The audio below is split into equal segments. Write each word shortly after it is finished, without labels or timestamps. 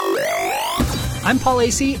I'm Paul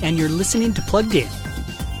Asay, and you're listening to Plugged In.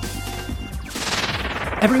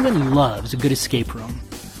 Everyone loves a good escape room.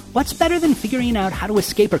 What's better than figuring out how to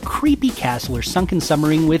escape a creepy castle or sunken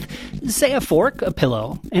submarine with, say, a fork, a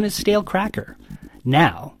pillow, and a stale cracker?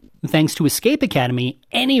 Now, thanks to Escape Academy,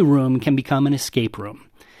 any room can become an escape room.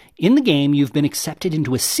 In the game, you've been accepted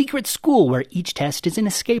into a secret school where each test is an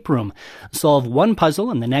escape room. Solve one puzzle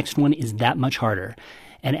and the next one is that much harder.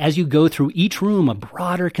 And as you go through each room, a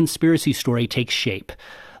broader conspiracy story takes shape.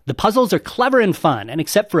 The puzzles are clever and fun, and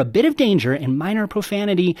except for a bit of danger and minor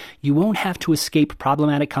profanity, you won't have to escape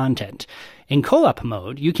problematic content. In co-op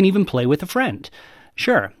mode, you can even play with a friend.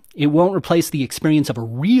 Sure, it won't replace the experience of a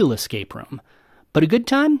real escape room, but a good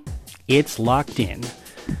time? It's locked in.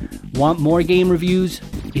 Want more game reviews?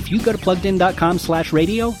 If you go to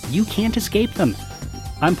pluggedin.com/radio, you can't escape them.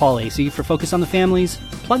 I'm Paul Asay for Focus on the Family's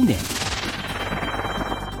Plugged In.